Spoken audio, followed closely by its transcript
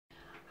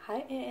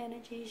Hi Air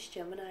Energies,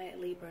 Gemini,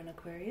 Libra and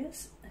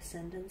Aquarius,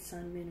 Ascendant,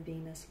 Sun, Moon,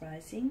 Venus,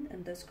 Rising,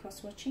 and those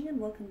cross-watching, and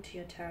welcome to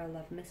your Tarot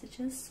Love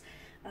Messages.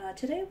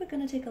 Today we're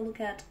going to take a look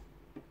at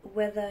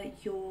whether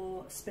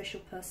your special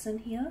person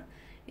here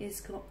is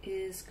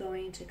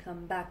going to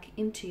come back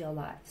into your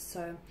life.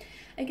 So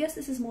I guess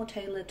this is more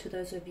tailored to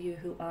those of you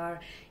who are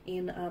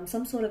in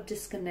some sort of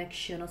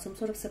disconnection or some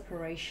sort of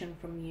separation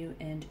from you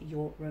and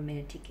your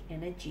romantic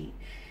energy.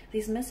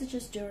 These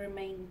messages do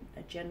remain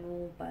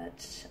general,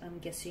 but I'm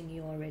guessing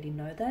you already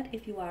know that.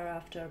 If you are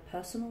after a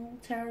personal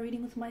tarot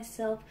reading with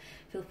myself,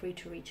 feel free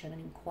to reach out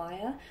and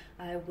inquire.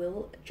 I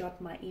will drop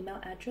my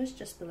email address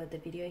just below the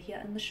video here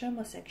in the show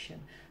more section.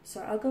 So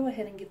I'll go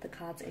ahead and give the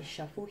cards a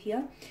shuffle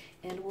here,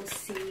 and we'll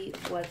see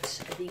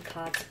what the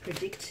cards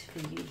predict for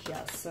you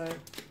here. So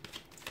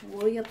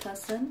will your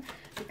person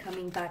be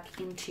coming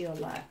back into your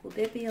life? Will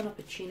there be an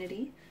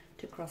opportunity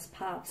to cross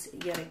paths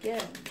yet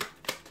again?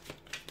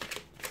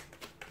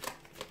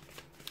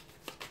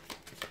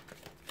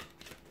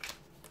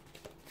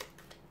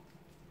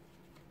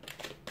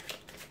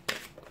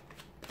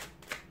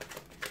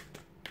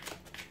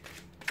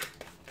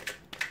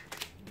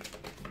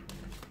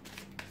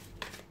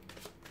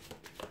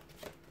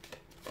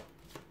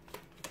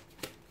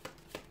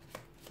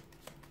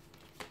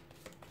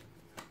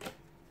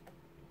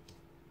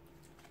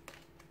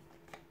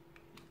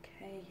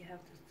 You have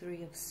the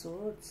Three of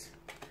Swords.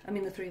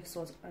 The Three of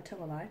Swords, I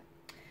tell a lie.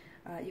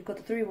 You've got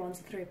the Three of Wands,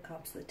 the Three of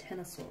Cups, the Ten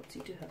of Swords.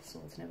 You do have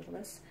swords,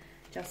 nevertheless.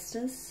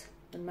 Justice,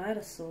 the Knight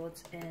of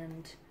Swords,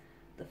 and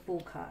the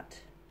Fool card.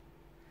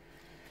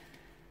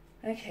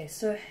 Okay,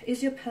 so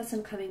is your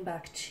person coming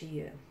back to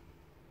you?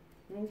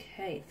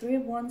 Okay, Three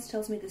of Wands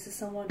tells me this is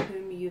someone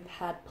whom you've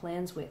had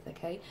plans with,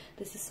 okay?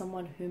 This is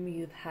someone whom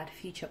you've had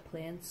future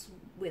plans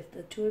with.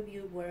 The two of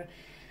you were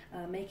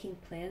making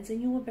plans,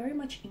 and you were very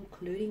much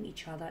including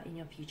each other in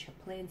your future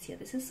plans here.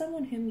 This is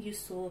someone whom you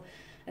saw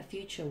a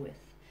future with.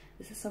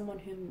 This is someone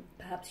whom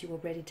perhaps you were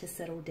ready to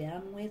settle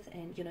down with,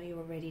 and you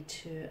were ready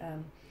to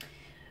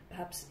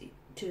perhaps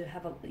to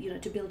have a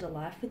to build a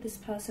life with this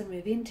person,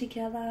 move in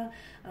together,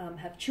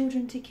 have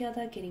children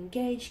together, get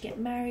engaged, get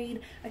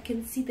married. I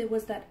can see there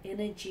was that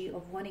energy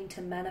of wanting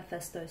to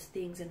manifest those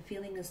things and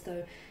feeling as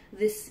though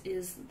this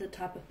is the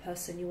type of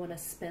person you want to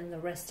spend the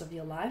rest of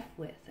your life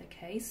with.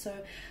 Okay,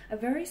 so a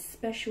very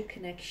special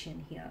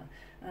connection here.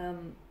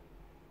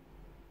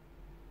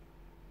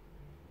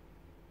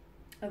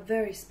 A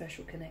very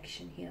special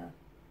connection here.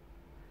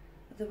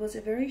 There was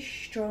a very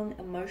strong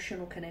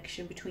emotional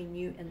connection between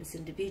you and this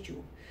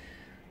individual.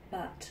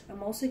 But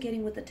I'm also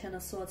getting with the Ten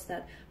of Swords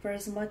that for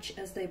as much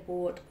as they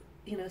brought,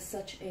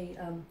 such a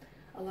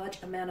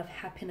large amount of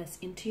happiness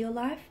into your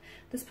life,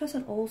 this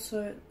person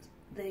also,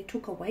 they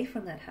took away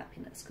from that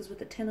happiness. Because with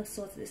the Ten of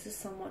Swords, this is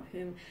someone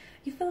whom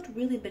you felt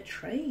really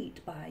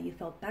betrayed by. You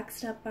felt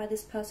backstabbed by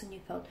this person.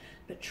 You felt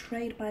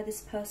betrayed by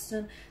this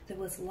person. There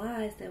was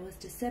lies, there was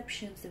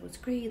deceptions, there was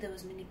greed, there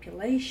was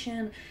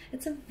manipulation.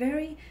 It's a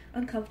very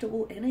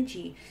uncomfortable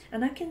energy.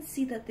 And I can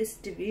see that this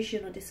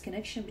division or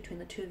disconnection between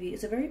the two of you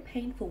is a very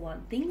painful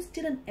one. Things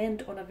didn't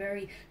end on a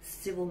very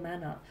civil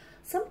manner.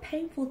 Some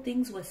painful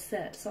things were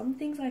said, some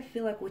things I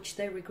feel like which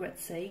they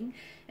regret saying,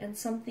 and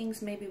some things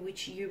maybe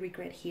which you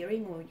regret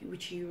hearing, or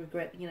which you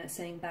regret,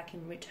 saying back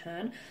in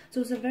return.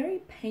 So it's a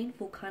very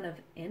painful kind of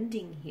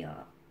ending here.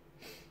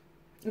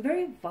 A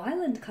very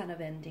violent kind of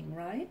ending,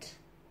 right?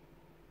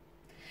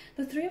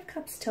 The Three of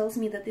Cups tells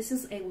me that this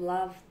is a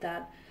love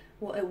that,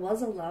 well, it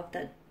was a love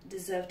that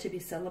deserved to be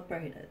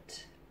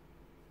celebrated.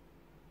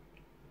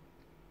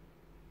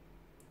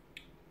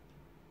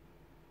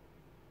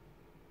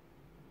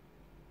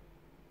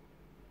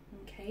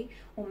 Okay,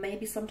 or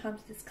maybe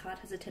sometimes this card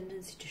has a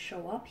tendency to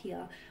show up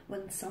here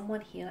when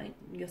someone here,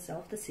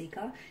 yourself, the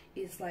seeker,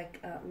 is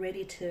like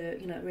ready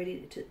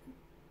to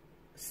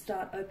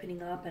start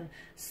opening up and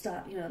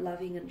start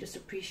loving and just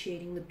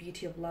appreciating the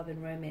beauty of love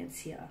and romance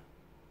here.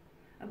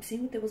 I'm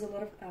seeing that there was a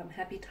lot of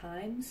happy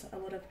times, a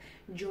lot of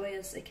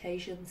joyous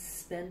occasions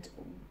spent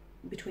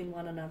between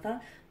one another.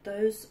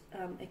 Those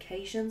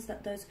occasions,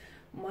 those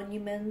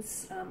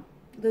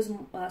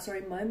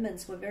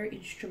moments were very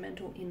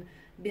instrumental in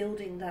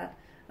building that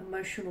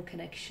emotional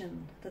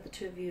connection that the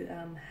two of you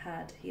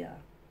had here.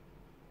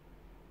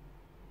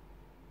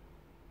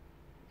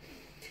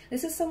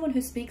 This is someone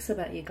who speaks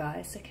about you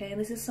guys, okay?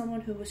 And this is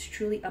someone who was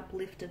truly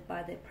uplifted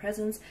by their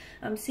presence.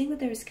 I'm seeing that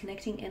there is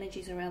connecting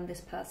energies around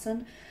this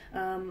person,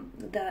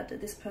 that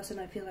this person,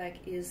 I feel like,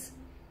 is...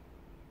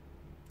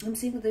 I'm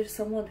seeing that there's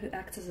someone who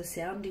acts as a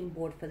sounding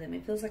board for them.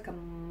 It feels like a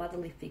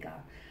motherly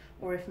figure,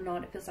 or if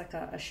not, it feels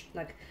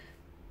like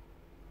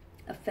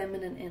a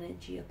feminine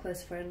energy, a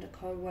close friend, a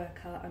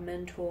co-worker, a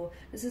mentor.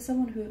 This is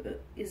someone who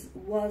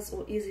was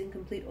or is in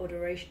complete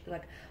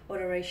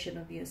adoration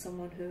of you,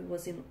 someone who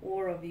was in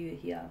awe of you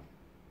here.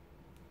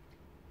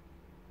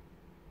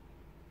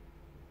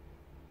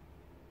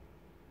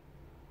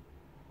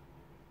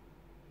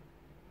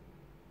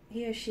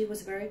 He or she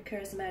was very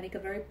charismatic, a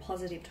very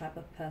positive type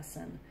of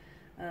person.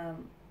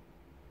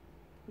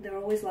 They're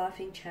always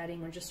laughing,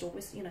 chatting, or just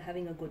always,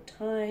 having a good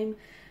time.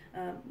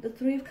 The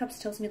Three of Cups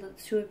tells me that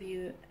the two of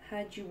you,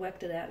 had you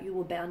worked it out, you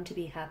were bound to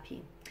be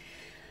happy.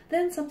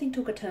 Then something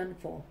took a turn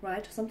for,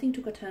 right? Something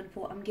took a turn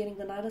for. I'm getting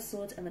the Knight of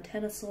Swords and the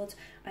Ten of Swords.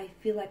 I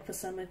feel like for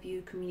some of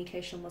you,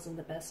 communication wasn't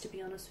the best, to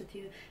be honest with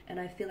you. And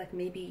I feel like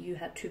maybe you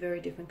had two very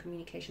different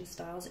communication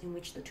styles in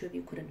which the two of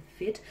you couldn't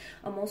fit.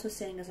 I'm also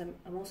seeing, as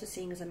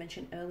I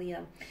mentioned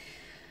earlier,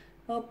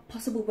 a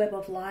possible web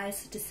of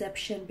lies,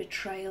 deception,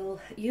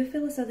 betrayal. You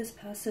feel as though this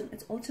person,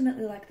 it's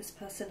ultimately like this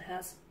person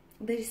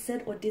they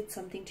said or did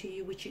something to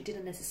you which you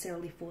didn't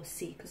necessarily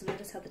foresee, because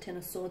notice how the Ten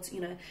of Swords, you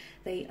know,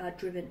 they are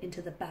driven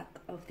into the back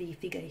of the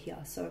figure here.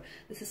 So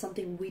this is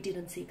something we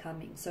didn't see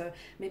coming. So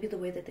maybe the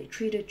way that they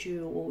treated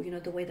you, or, you know,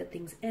 the way that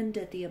things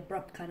ended, the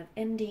abrupt kind of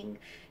ending,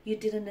 you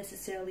didn't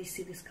necessarily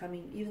see this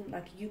coming. Even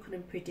like you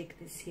couldn't predict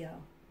this here.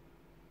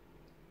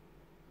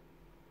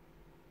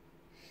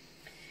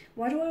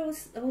 Why do I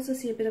also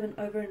see a bit of an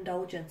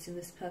overindulgence in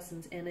this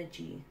person's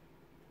energy?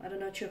 I'm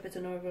not sure if it's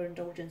an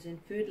overindulgence in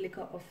food,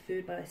 liquor, or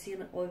food, but I see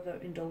an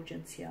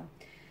overindulgence here.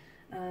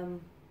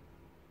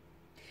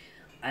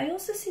 I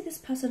also see this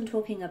person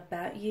talking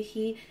about you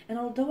here, and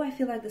although I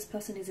feel like this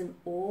person is in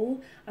awe,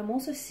 I'm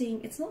also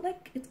seeing, it's not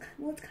like, it's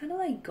kind of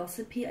like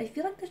gossipy. I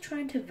feel like they're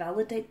trying to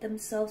validate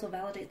themselves, or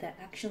validate their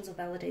actions, or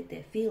validate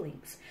their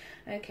feelings.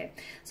 Okay,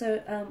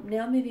 so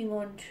now moving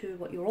on to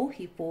what you're all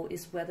here for,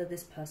 is whether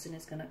this person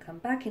is going to come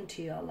back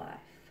into your life.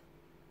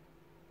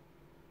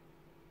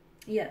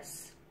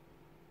 Yes,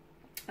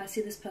 I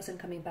see this person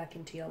coming back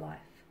into your life.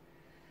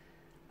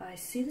 I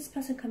see this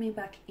person coming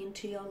back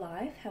into your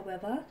life.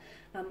 However,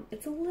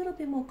 it's a little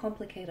bit more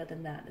complicated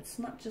than that. It's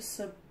not just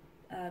so,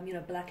 you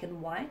know, black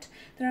and white.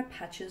 There are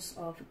patches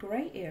of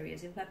grey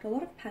areas. In fact, a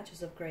lot of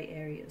patches of grey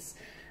areas.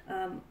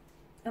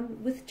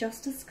 With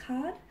Justice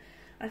card,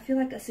 I feel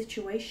like a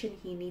situation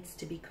here needs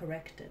to be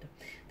corrected.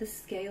 The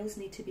scales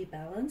need to be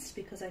balanced,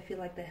 because I feel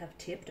like they have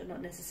tipped and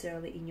not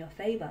necessarily in your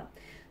favor.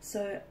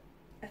 So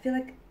I feel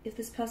like if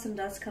this person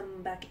does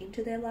come back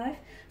into their life,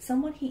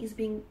 someone here is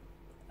being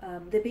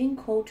they're being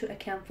called to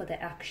account for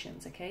their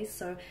actions, okay?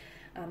 So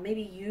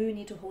maybe you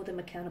need to hold them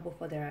accountable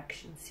for their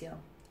actions here.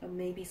 Or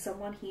maybe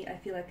someone here, I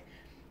feel like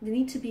they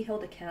need to be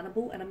held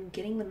accountable, and I'm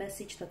getting the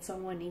message that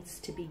someone needs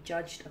to be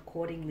judged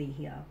accordingly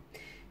here.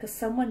 Because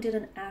someone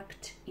didn't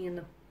act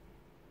in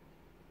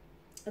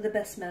the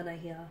best manner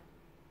here.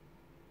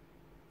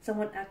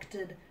 Someone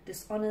acted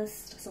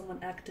dishonest, someone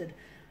acted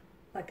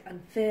like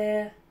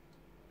unfair,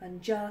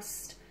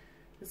 unjust.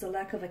 There's a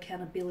lack of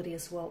accountability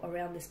as well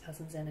around this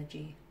person's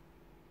energy.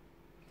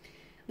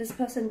 This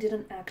person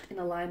didn't act in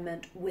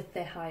alignment with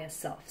their higher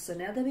self. So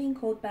now they're being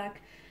called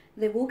back.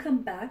 They will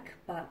come back,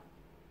 but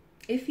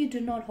if you do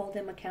not hold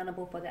them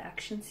accountable for their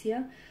actions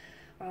here,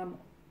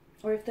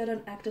 or if they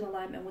don't act in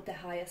alignment with their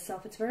higher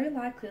self, it's very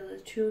likely that the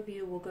two of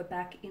you will go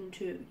back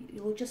into,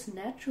 you'll just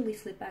naturally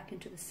slip back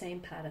into the same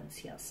patterns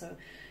here. So,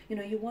 you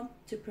know, you want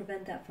to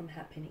prevent that from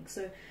happening.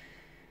 So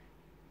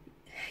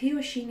he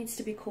or she needs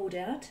to be called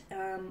out,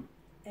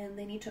 and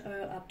they need to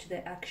own up to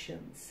their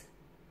actions.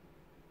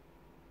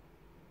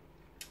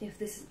 If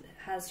this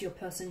has your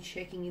person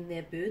shaking in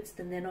their boots,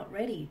 then they're not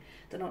ready.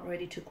 They're not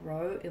ready to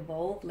grow,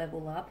 evolve,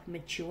 level up,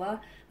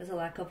 mature. There's a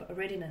lack of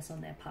readiness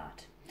on their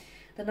part.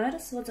 The Knight of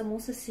Swords, I'm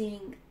also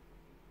seeing,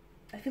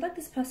 I feel like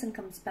this person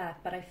comes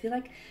back, but I feel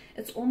like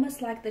it's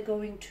almost like they're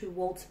going to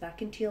waltz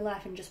back into your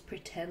life and just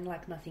pretend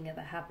like nothing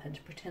ever happened.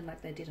 Pretend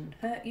like they didn't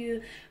hurt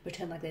you,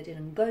 pretend like they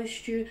didn't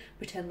ghost you,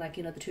 pretend like,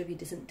 you know, the two of you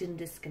didn't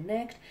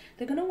disconnect.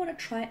 They're going to want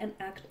to try and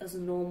act as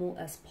normal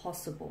as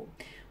possible,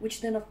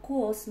 which then of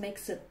course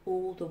makes it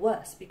all the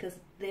worse, because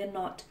they're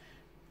not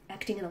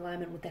acting in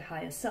alignment with their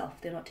higher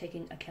self. They're not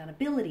taking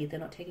accountability. They're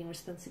not taking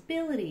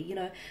responsibility. You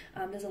know,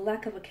 there's a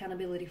lack of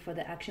accountability for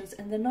their actions,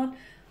 and they're not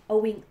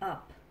owing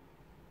up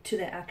to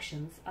their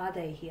actions, are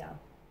they here?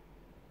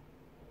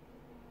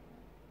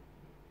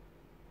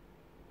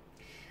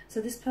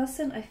 So this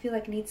person, I feel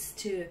like, needs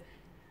to,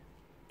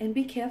 and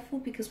be careful,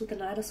 because with the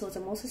Knight of Swords,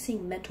 I'm also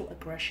seeing mental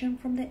aggression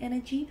from their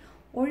energy.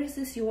 Or is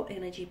this your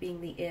energy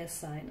being the air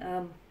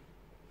sign?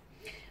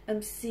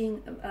 I'm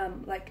seeing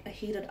like a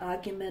heated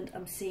argument.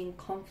 I'm seeing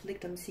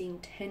conflict. I'm seeing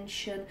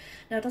tension.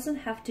 Now, it doesn't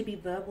have to be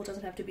verbal. It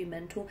doesn't have to be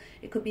mental.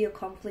 It could be a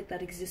conflict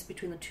that exists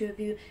between the two of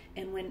you.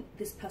 And when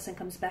this person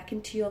comes back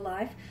into your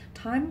life,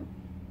 time,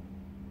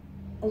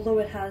 although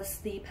it has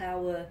the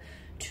power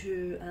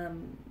to,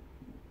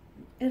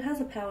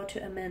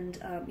 amend,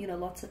 you know,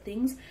 lots of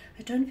things,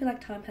 I don't feel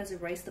like time has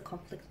erased the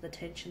conflict or the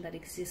tension that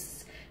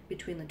exists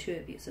between the two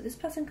of you. So this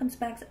person comes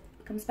back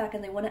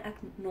and they want to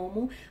act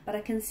normal, but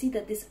I can see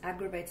that this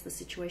aggravates the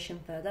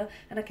situation further,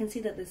 and I can see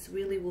that this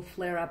really will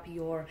flare up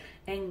your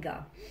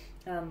anger.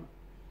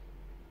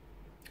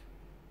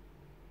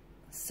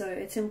 So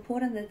it's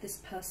important that this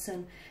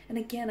person, and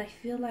again, I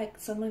feel like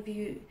some of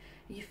you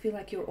feel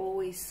like you're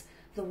always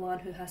the one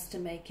who has to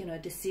make, you know,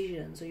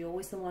 decisions, or you're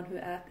always the one who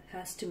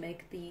has to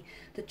make the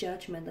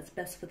judgment that's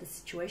best for the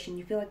situation.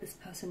 You feel like this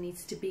person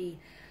needs to be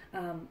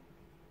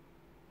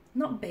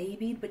not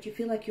babied, but you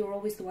feel like you're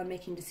always the one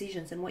making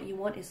decisions, and what you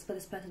want is for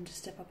this person to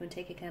step up and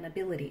take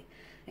accountability.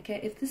 Okay,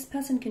 if this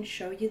person can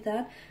show you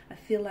that, I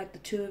feel like the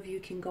two of you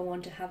can go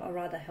on to have a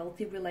rather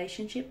healthy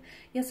relationship.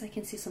 Yes, I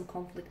can see some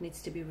conflict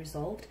needs to be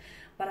resolved,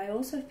 but I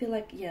also feel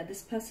like, yeah,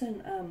 this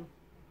person,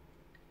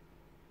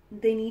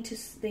 they need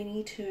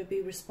to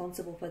be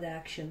responsible for their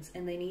actions,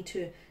 and they need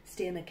to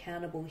stand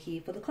accountable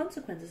here for the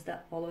consequences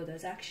that follow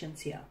those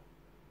actions here.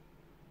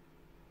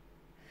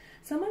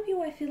 Some of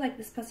you, I feel like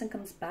this person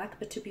comes back,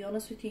 but to be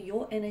honest with you,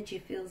 your energy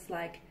feels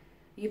like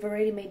you've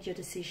already made your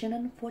decision,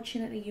 and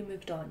unfortunately you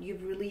moved on.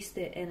 You've released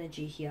their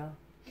energy here.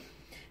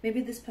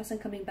 Maybe this person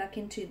coming back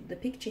into the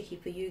picture here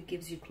for you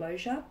gives you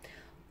closure,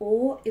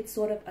 or it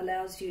sort of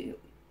allows you,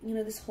 you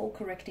know, this whole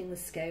correcting the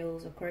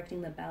scales or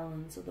correcting the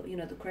balance, or the, you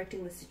know, the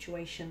correcting the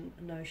situation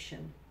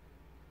notion.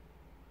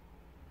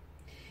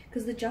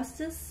 Because the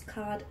Justice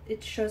card,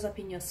 it shows up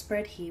in your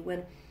spread here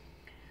when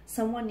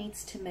someone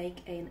needs to make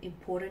an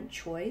important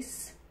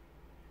choice,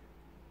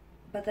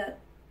 but that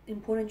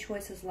important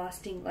choice has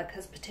lasting, like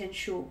has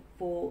potential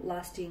for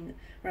lasting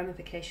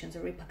ramifications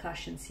or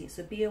repercussions here.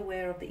 So be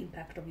aware of the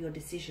impact of your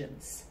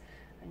decisions.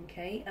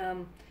 Okay,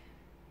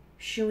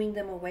 shooing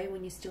them away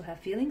when you still have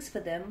feelings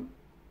for them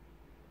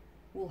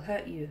will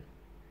hurt you,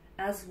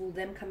 as will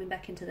them coming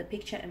back into the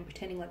picture and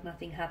pretending like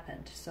nothing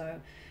happened.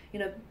 So, you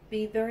know,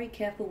 be very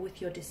careful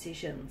with your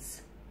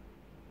decisions.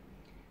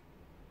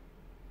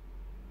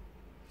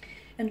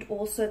 And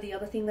also the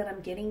other thing that I'm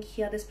getting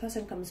here, this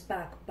person comes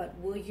back, but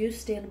will you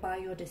stand by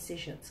your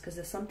decisions? Because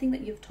there's something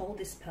that you've told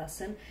this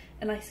person,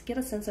 and I get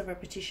a sense of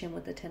repetition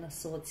with the Ten of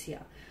Swords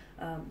here.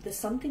 There's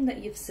something that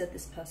you've said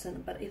this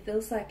person, but it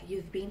feels like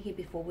you've been here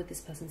before with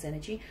this person's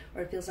energy,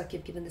 or it feels like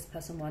you've given this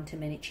person one too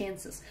many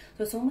chances.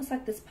 So it's almost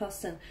like this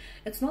person,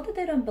 it's not that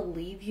they don't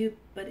believe you,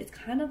 but it's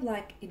kind of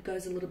like it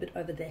goes a little bit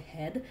over their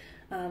head,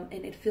 and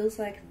it feels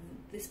like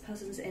this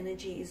person's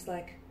energy is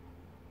like,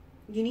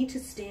 you need to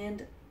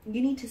stand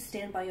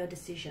by your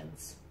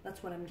decisions.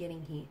 That's what I'm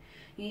getting here.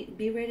 You need to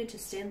be ready to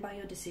stand by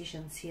your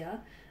decisions here,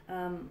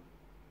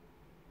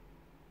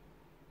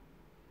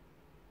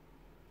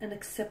 and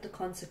accept the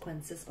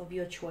consequences of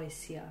your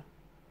choice here.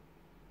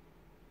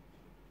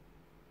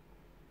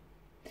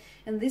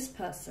 And this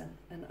person,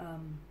 and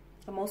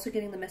I'm also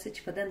getting the message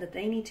for them that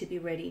they need to be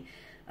ready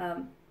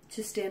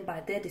to stand by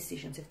their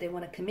decisions. If they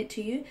want to commit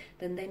to you,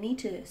 then they need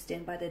to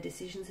stand by their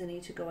decisions and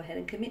need to go ahead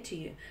and commit to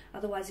you.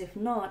 Otherwise, if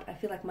not, I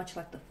feel like much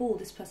like the Fool,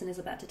 this person is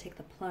about to take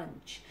the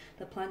plunge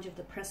of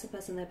the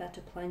precipice, and they're about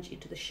to plunge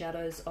into the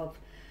shadows of,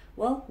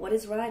 well, what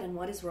is right and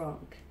what is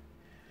wrong.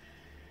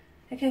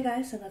 Okay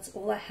guys, and that's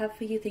all I have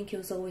for you. Thank you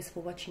as always for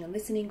watching and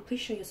listening. Please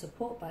show your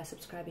support by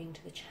subscribing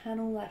to the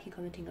channel, liking,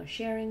 commenting or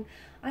sharing.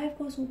 I of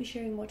course will be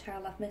sharing more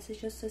tarot love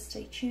messages, so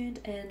stay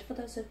tuned. And for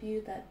those of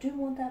you that do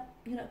want that,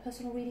 you know,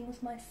 personal reading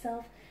with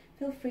myself,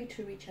 feel free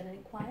to reach out and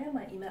inquire.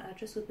 My email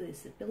address will be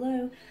listed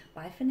below.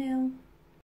 Bye for now.